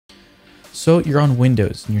So you're on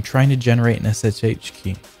Windows and you're trying to generate an SSH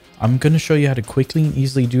key. I'm going to show you how to quickly and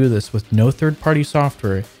easily do this with no third-party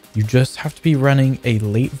software. You just have to be running a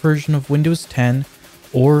late version of Windows 10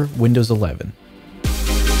 or Windows 11.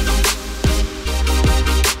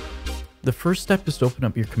 The first step is to open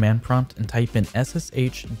up your command prompt and type in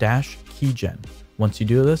ssh-keygen. Once you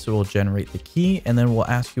do this, it will generate the key and then we'll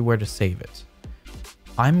ask you where to save it.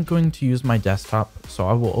 I'm going to use my desktop, so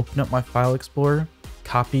I will open up my file explorer,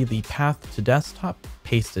 copy the path to desktop,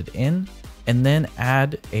 paste it in, and then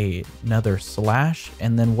add another slash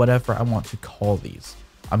and then whatever I want to call these.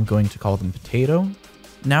 I'm going to call them potato.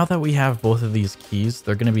 Now that we have both of these keys,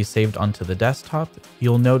 they're going to be saved onto the desktop.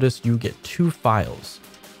 You'll notice you get two files,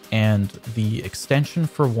 and the extension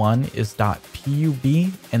for one is .pub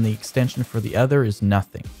and the extension for the other is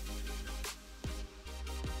nothing.